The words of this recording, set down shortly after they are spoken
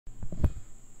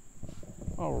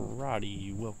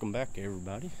Alrighty, welcome back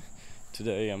everybody.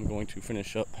 Today I'm going to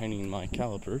finish up painting my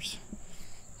calipers.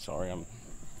 Sorry,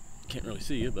 can't really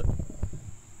see you, but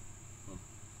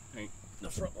paint the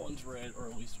front ones red, or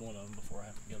at least one of them, before I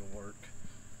have to go to work.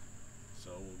 So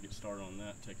we'll get started on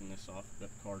that, taking this off. Got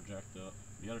the car jacked up.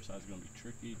 The other side is going to be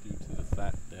tricky due to the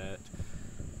fact that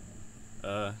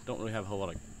don't really have a whole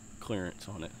lot of clearance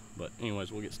on it. But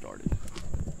anyways, we'll get started.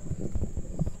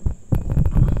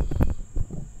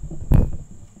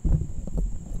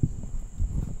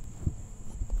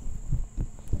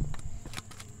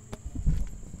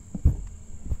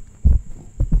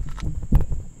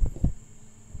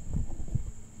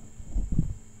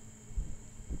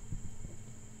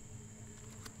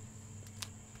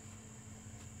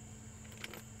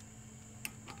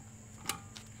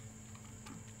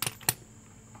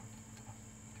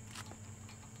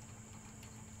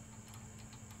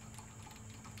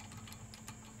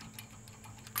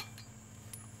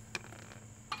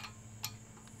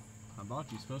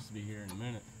 Hibachi's supposed to be here in a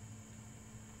minute.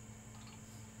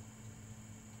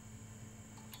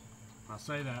 I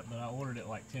say that, but I ordered it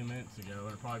like 10 minutes ago.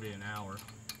 It'll probably be an hour.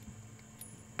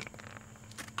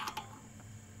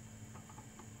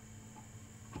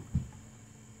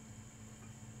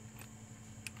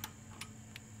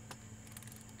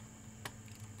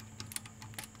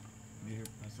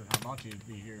 I said Hibachi would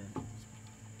be here.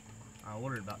 I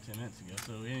ordered about 10 minutes ago,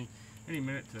 so any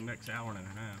minute to the next hour and a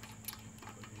half.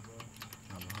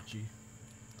 Hibachi.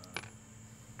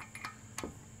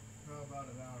 About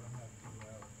an hour and a half, 2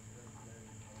 hours.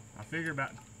 I figure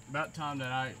about time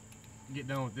that I get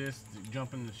done with this to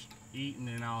jump in the eat, and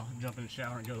then I'll jump in the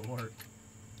shower and go to work.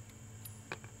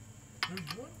 There's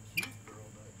one cute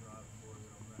girl that drives for you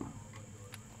on that hallway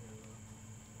door.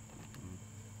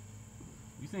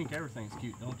 You think everything's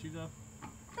cute, don't you, though?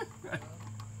 Not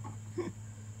really.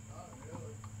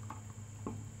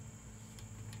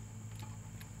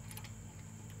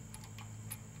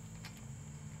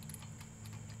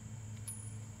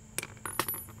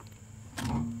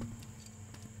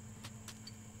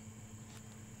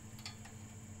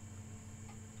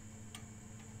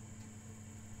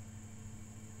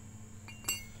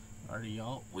 Alrighty,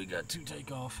 y'all, we got two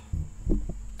takeoff,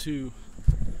 two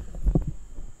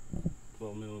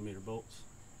 12mm bolts,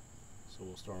 so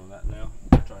we'll start on that now.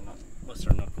 Try not to bust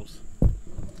our knuckles.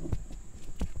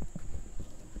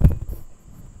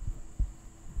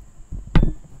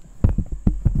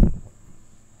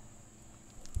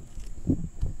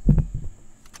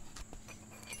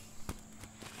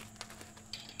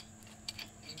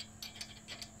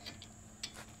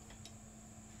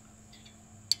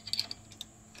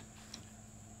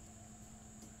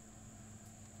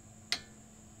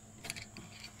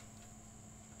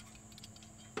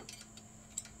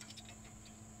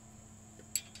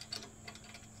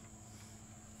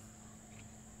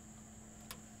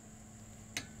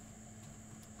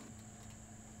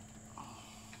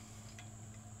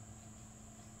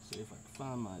 See if I can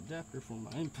find my adapter for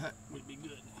my impact, would be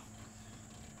good.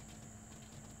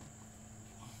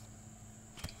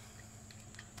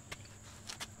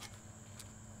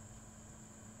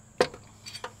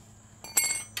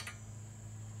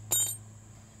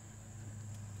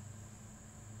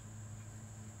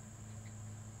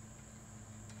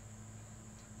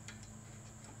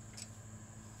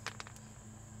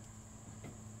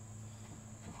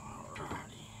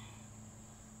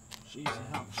 She's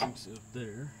out, she's up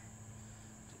there.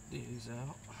 Take these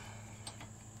out.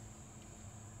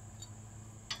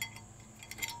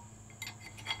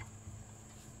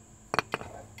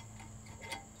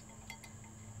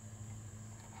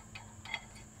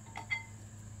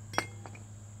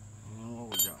 And what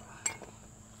we got?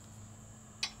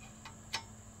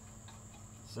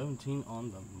 17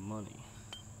 on the money.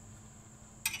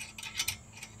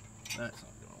 That's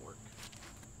not gonna work.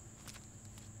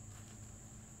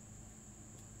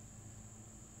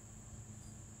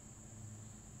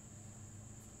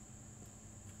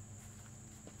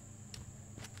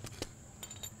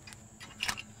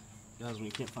 Guys, when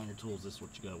you can't find your tools, this is what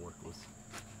you gotta work with.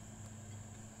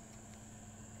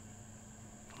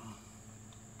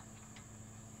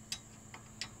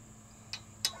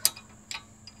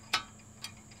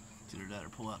 It's either that or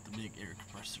pull out the big air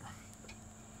compressor.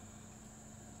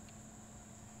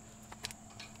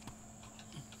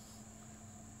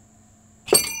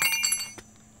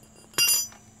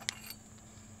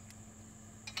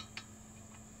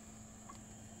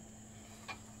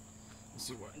 Let's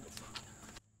see where I can go from.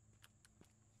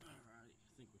 Alright,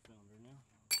 I think we found her now.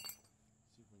 Let's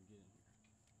see if we can get in here.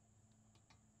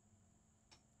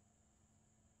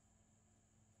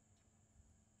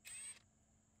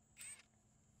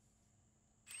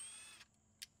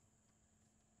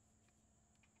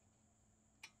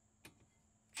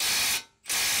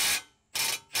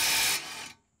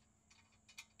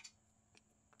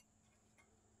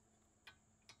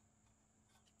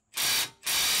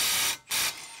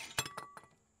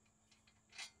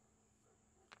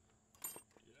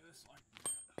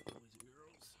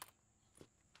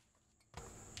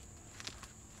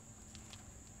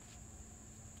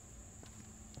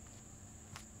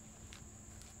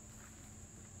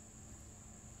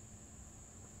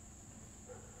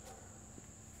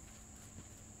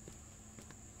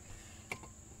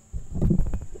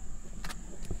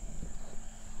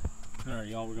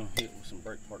 Alright, y'all, we're gonna hit it with some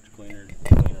brake parts cleaner to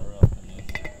clean her up, and then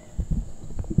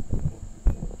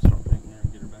start painting her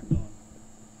and get her back on.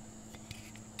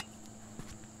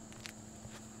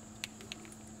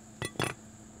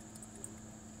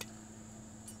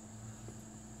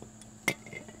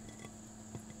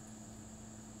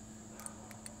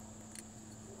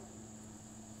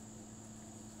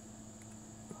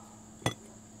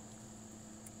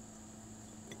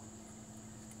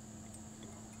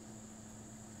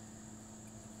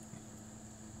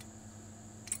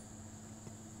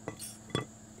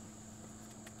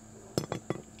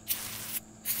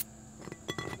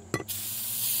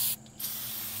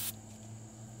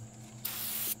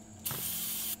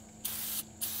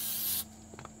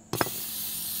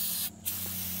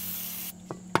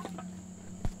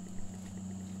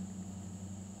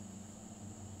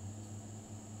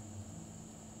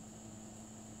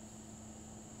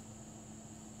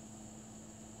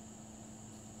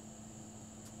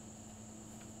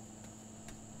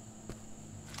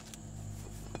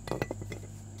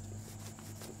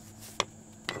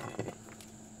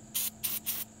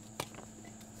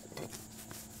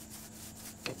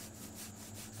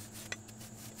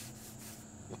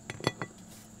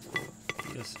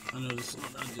 Yes, I know this is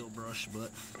not an ideal brush,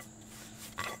 but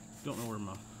don't know where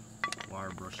my wire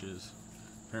brush is.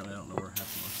 Apparently I don't know where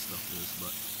half of my stuff is,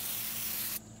 but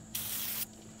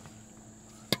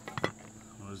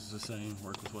what is the saying?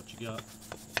 Work with what you got.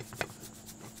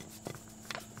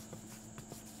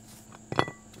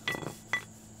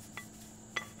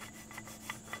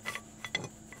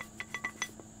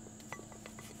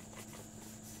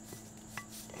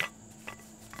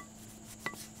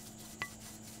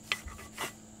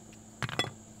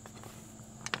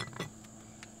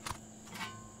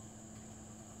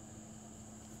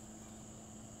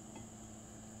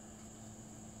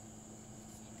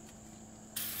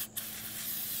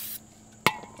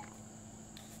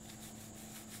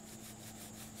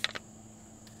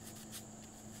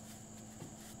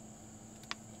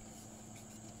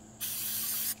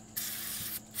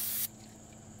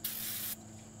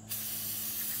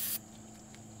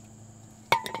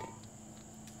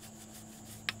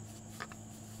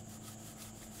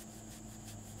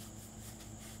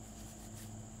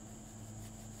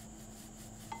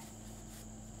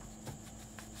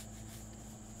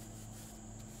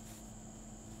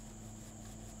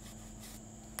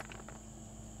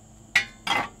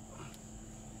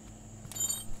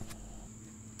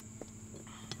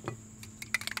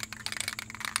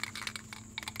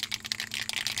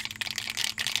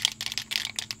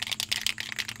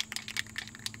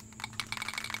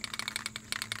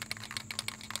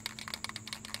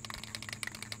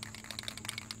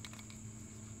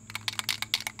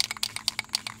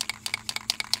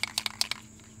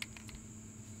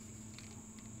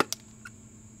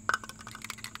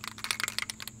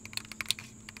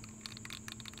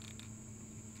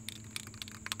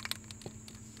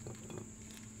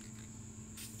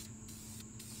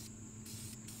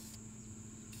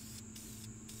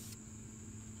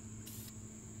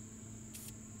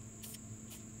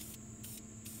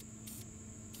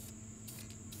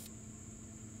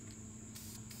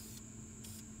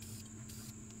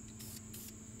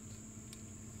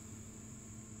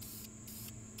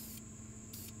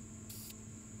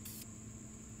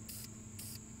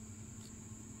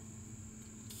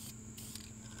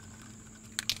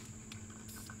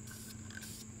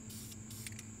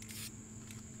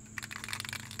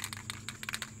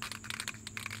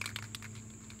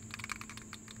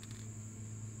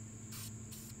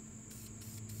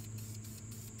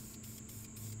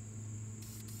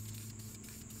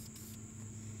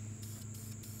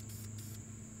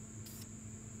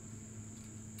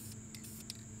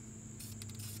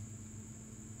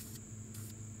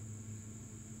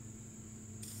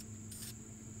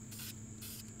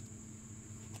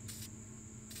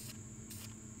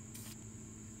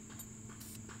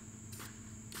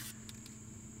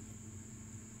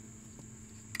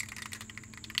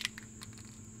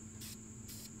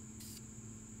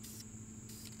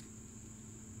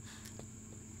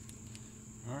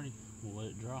 Alrighty, we'll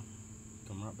let it dry.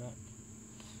 Come right back.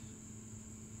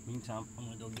 Meantime, I'm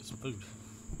gonna go get some food.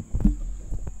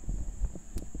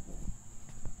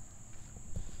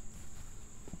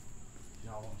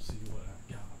 Y'all want to see what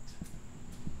I got?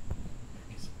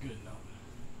 Get some good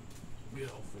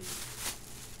good old food.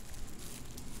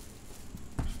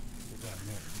 Get that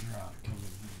milk dry coming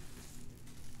in.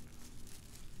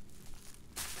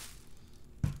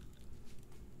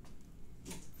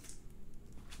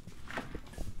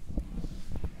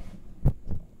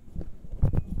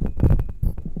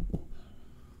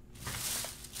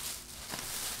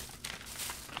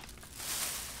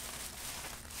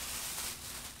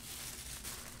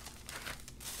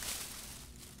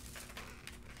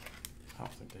 I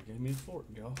don't think they gave me a fork,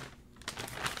 y'all.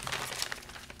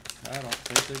 I don't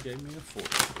think they gave me a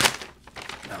fork.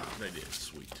 Nah, they did.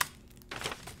 Sweet.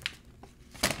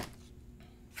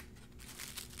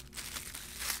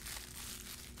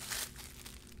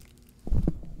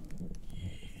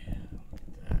 Yeah, look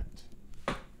at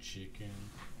that. Chicken,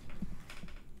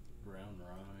 brown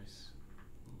rice,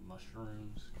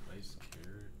 mushrooms, glazed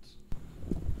carrots.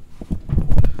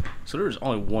 So there's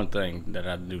only one thing that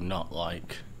I do not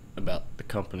like about the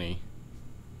company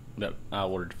that I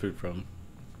ordered food from.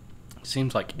 It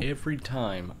seems like every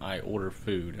time I order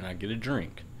food and I get a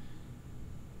drink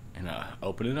and I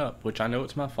open it up, which I know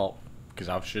it's my fault because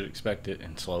I should expect it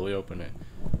and slowly open it,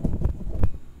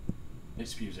 it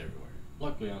spews everywhere.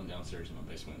 Luckily I'm downstairs in my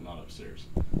basement, not upstairs.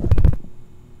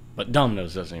 But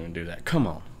Domino's doesn't even do that. Come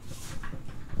on.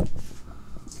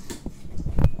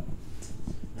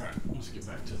 Alright, let's get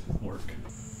back to work.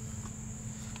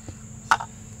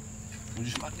 We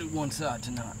just might do one side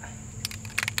tonight.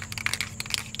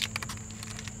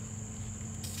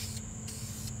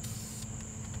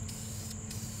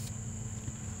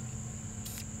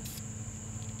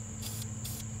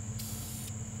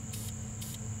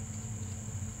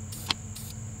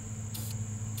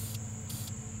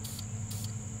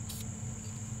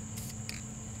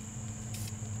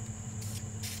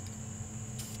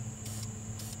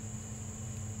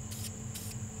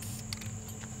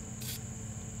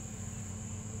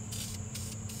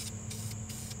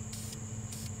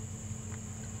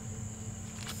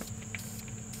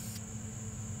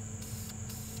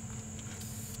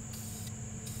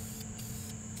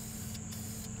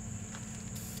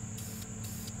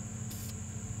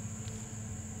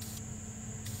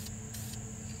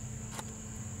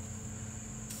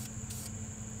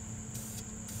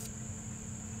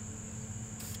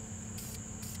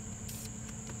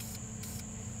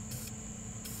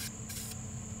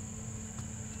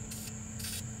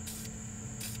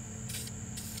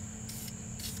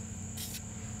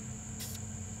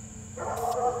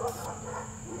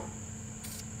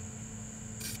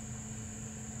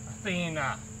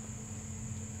 Athena,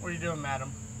 what are you doing,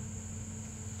 madam?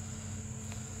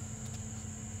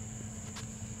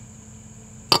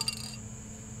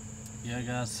 Yeah,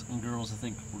 guys and girls, I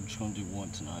think we're just going to do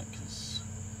one tonight because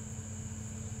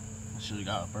I should have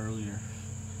got up earlier.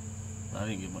 But I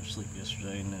didn't get much sleep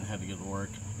yesterday and then had to go to work.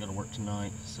 I got to work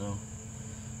tonight, so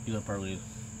get up early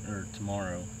or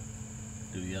tomorrow,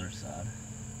 do the other side.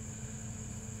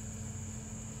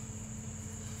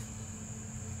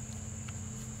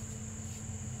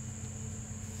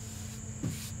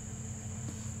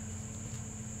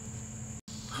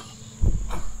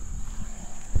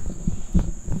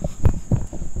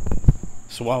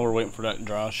 So while we're waiting for that to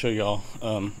dry, I'll show y'all.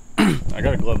 I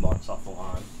got a glove box off the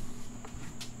line.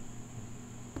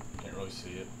 Can't really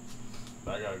see it,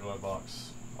 but I got a glove box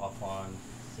offline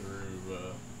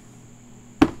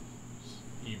through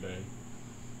eBay.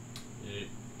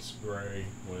 It's gray.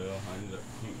 Well, I ended up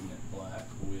painting it black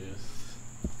with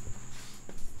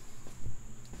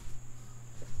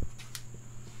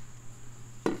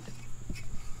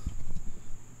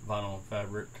vinyl and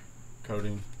fabric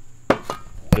coating,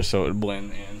 just so it would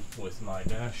blend in with my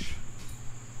dash.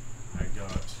 I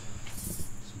got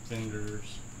some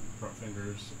fenders, front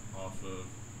fenders off of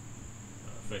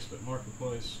Facebook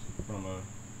Marketplace from a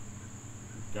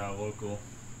guy local.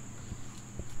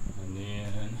 And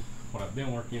then what I've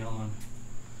been working on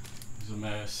is a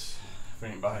mess. If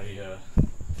anybody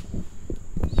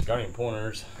got any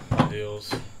pointers,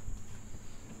 deals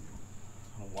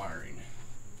on wiring.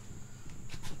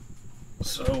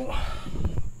 So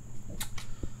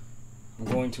I'm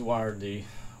going to wire the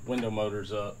window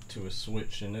motors up to a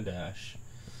switch in the dash.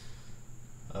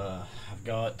 I've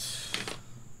got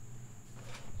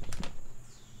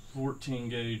 14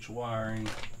 gauge wiring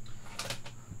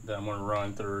that I'm going to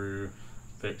run through,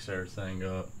 fix everything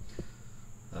up.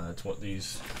 It's what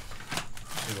these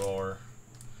two are.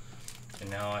 And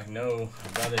now I know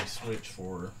I've got a switch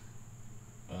for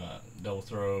double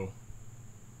throw,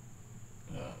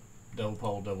 double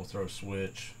pole, double throw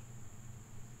switch.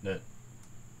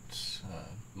 That's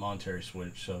monetary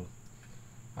switch, so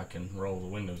I can roll the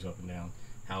windows up and down.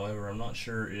 However, I'm not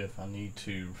sure if I need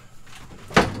to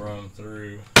run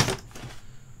through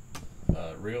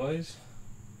relays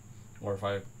or if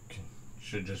I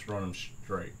should just run them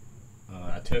straight.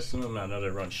 I tested them. I know they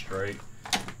run straight.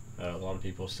 A lot of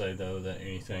people say though that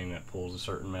anything that pulls a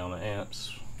certain amount of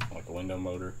amps, like a window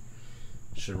motor,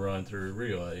 should run through a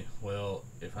relay. Well,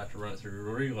 if I have to run it through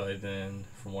a relay, then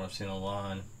from what I've seen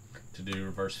online, to do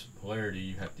reverse polarity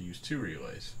you have to use 2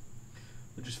 relays,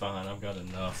 which is fine. I've got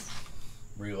enough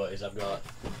relays. I've got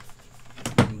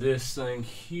this thing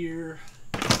here.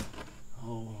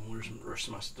 Oh, where's the rest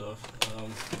of my stuff?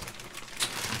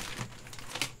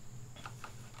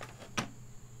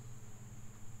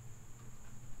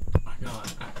 I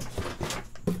got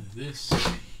this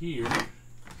here,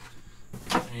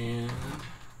 and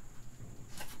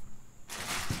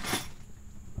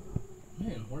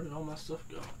man, where did all my stuff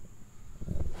go?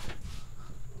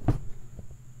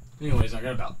 Anyways, I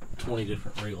got about 20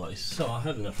 different relays, so I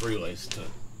had enough relays to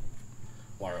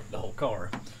wire up the whole car.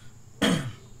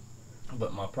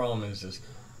 But my problem is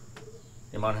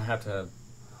you might have to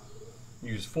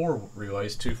use 4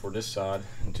 relays, 2 for this side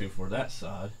and 2 for that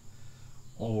side,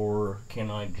 or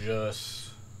can I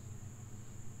just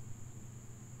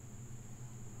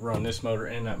run this motor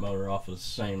and that motor off of the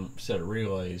same set of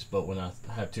relays, but when I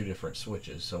have 2 different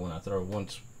switches? So when I throw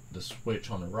the switch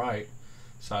on the right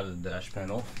side of the dash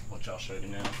panel, which I'll show you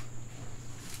now.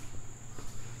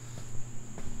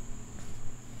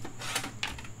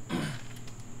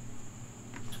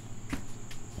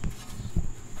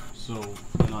 So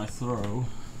when I throw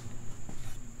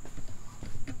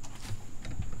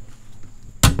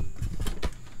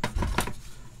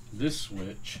this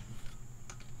switch,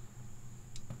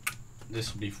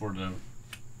 this will be for the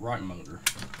right motor,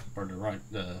 or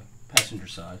the passenger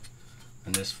side,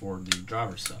 and this for the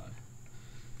driver's side.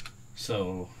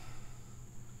 So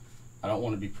I don't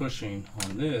want to be pushing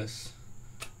on this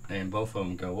and both of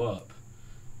them go up.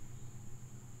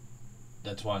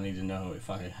 That's why I need to know if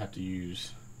I have to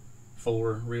use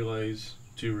 4 relays,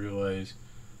 2 relays,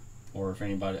 or if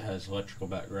anybody that has electrical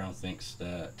background thinks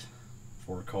that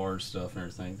for cars stuff and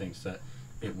everything, thinks that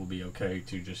it will be okay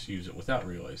to just use it without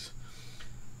relays.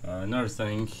 Another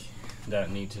thing that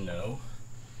I need to know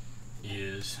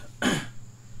is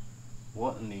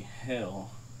what in the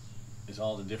hell is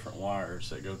all the different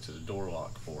wires that go to the door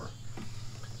lock for?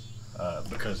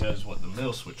 Because that is what the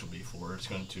middle switch will be for. It's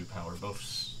going to power both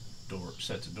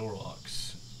sets of door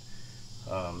locks.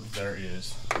 There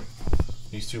is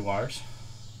these 2 wires,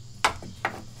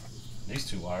 these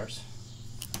 2 wires,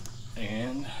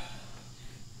 and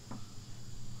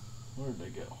where did they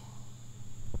go?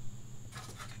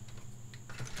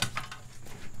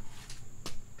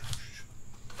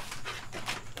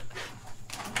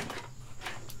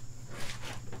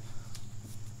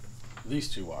 These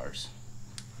 2 wires,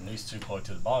 and these 2 plug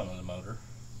to the bottom of the motor,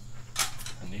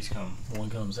 and these one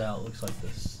comes out, looks like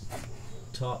this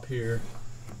top here,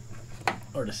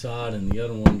 or the side, and the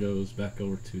other one goes back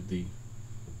over to the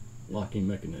locking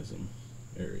mechanism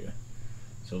area.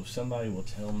 So if somebody will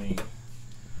tell me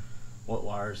what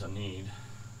wires I need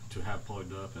to have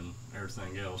plugged up and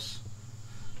everything else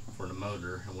for the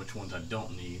motor, and which ones I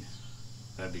don't need,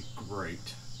 that'd be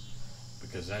great,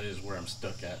 because that is where I'm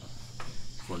stuck at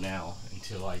for now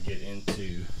until I get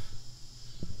into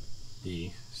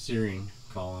the steering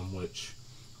column, which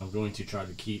I'm going to try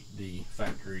to keep the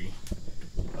factory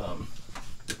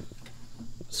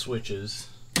switches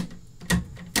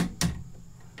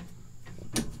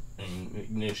and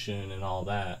ignition and all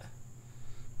that,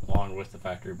 along with the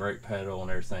factory brake pedal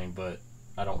and everything, but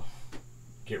I don't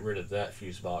get rid of that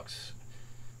fuse box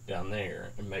down there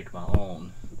and make my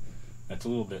own. That's a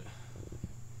little bit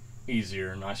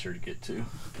easier and nicer to get to.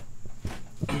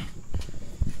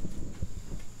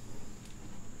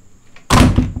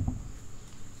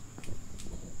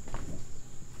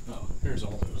 Oh, here's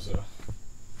all those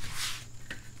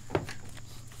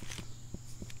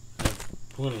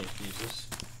plenty of fuses.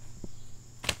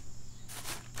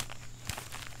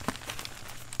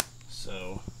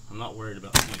 So I'm not worried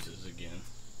about fuses again.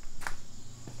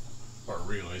 Or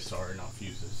relays, sorry, not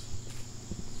fuses.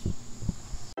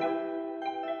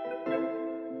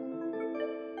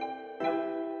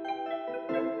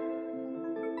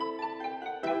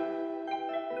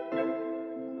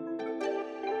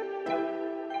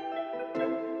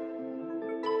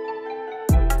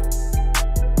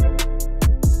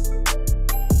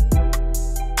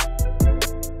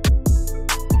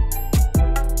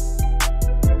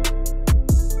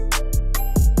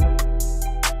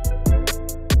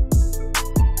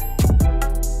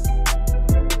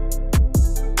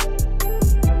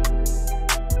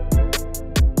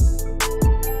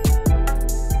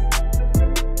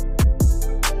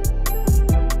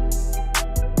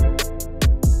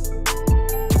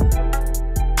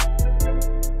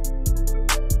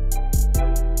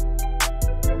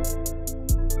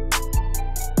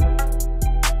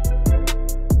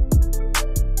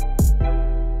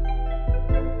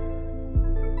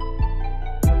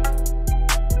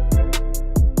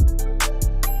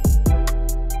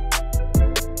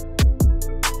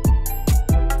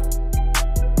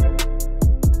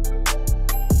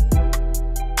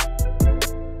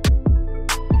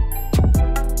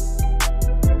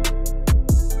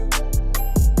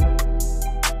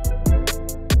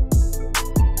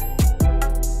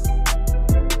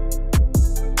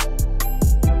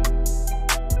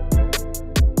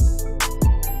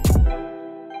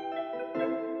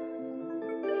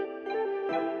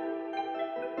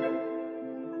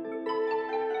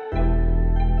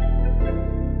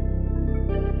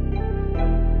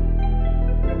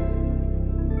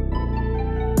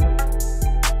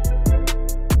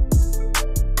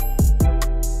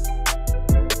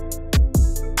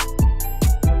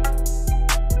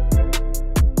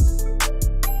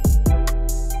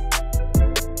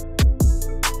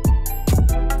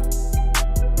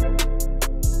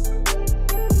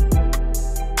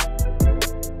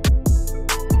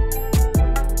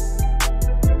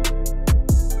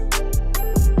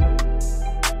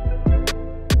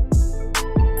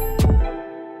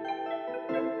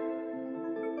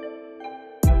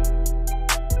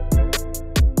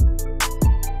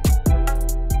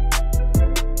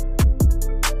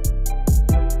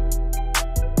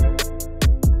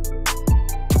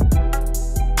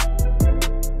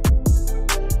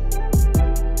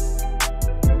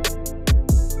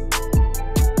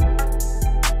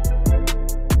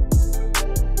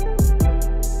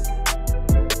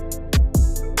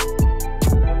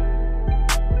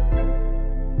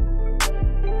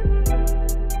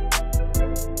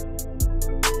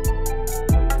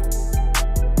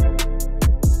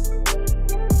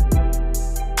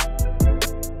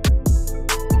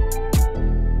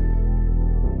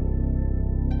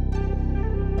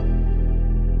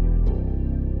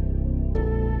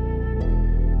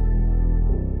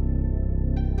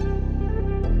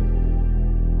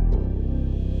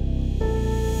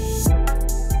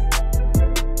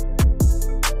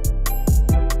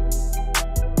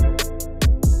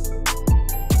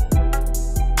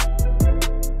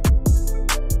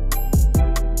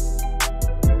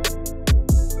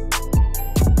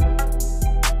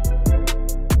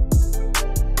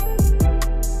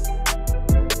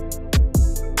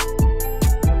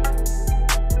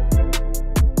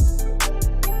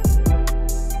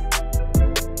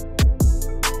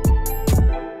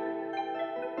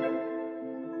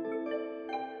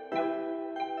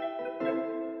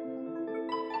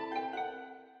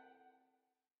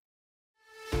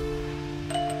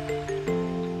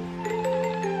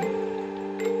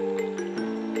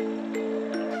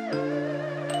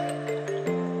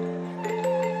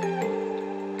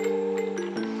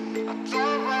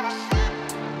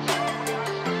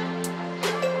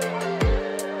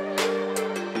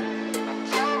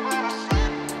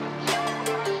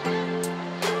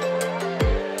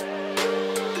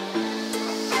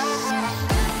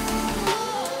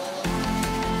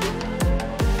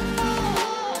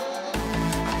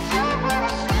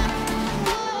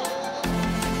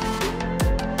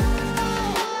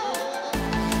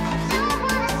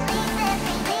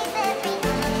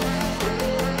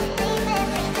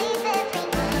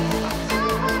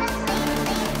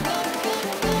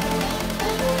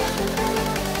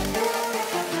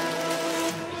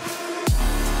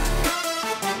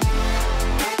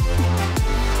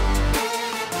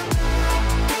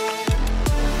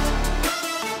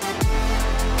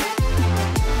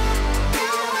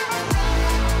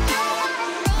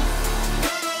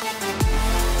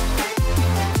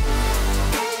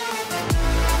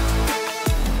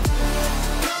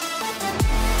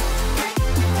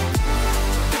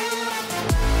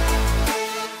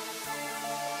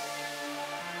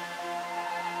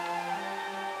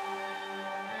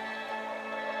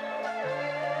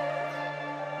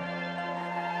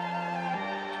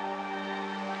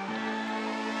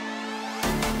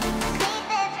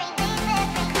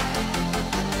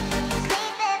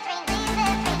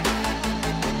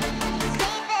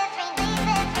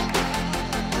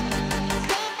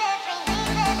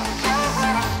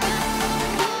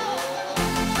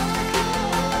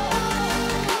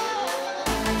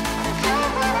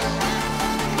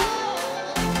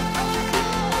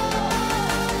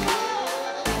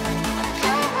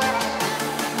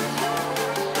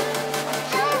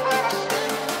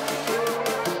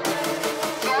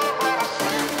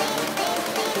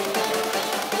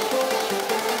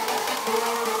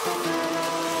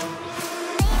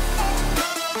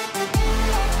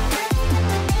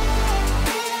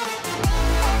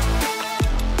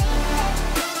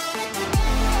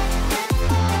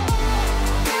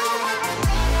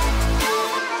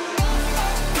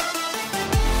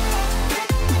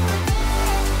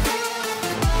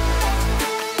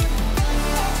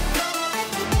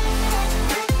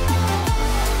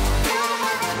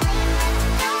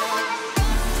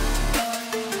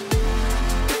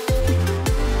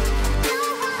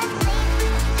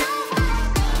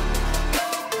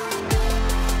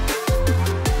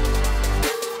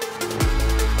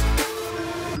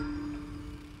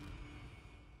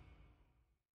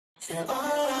 Till all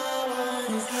I want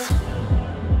is you.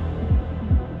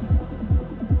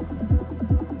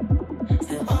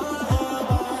 Till all I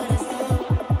want is you.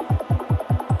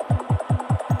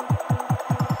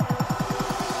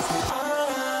 Till all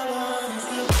I want is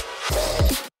you.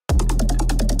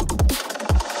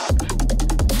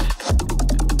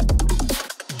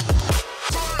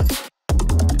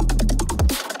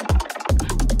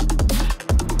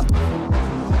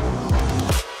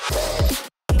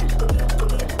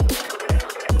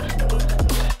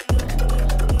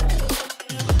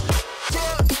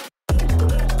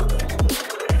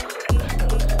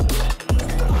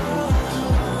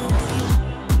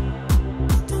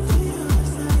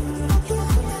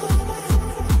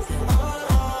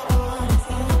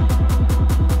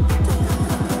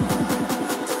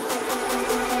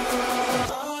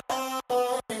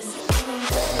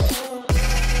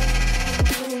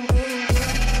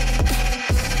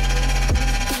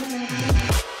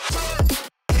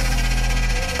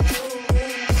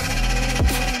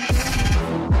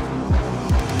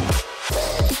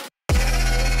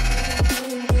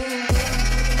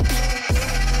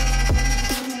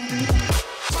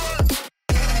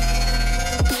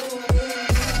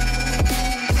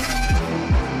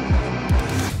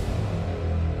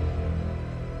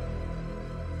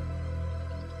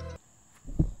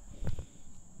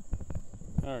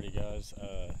 Alrighty guys,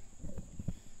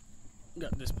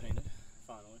 got this painted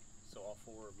finally. So all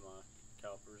four of my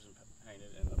calipers are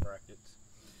painted and the brackets.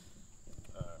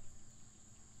 I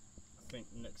think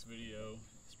next video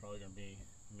is probably going to be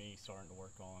me starting to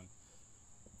work on.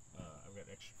 I've got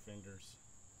extra fenders,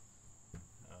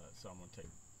 so I'm going to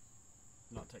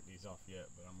not take these off yet,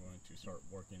 but I'm going to start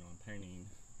working on painting,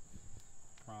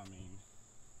 priming,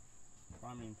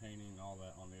 painting, all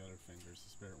that on the other fenders, the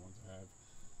Spirit ones I have,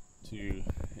 to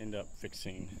end up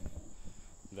fixing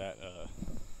that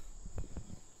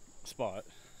spot.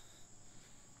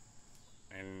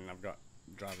 And I've got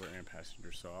driver and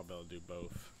passenger, so I'll be able to do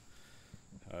both.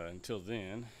 Until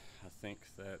then, I think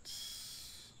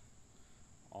that's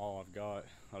all I've got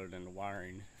other than the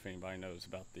wiring, if anybody knows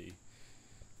about the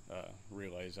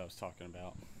relays I was talking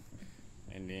about.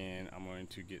 And then I'm going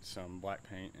to get some black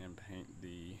paint and paint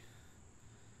the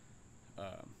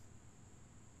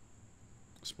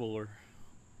spooler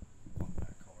on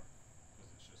that car, because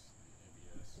it's just the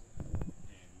ABS,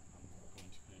 and I'm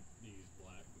going to paint these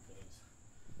black because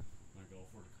my goal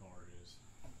for the car is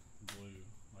blue,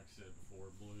 like I said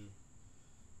before, blue,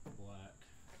 black,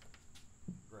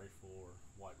 gray floor,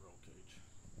 white roll cage.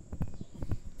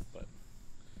 But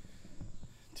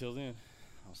until then,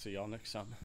 I'll see y'all next time.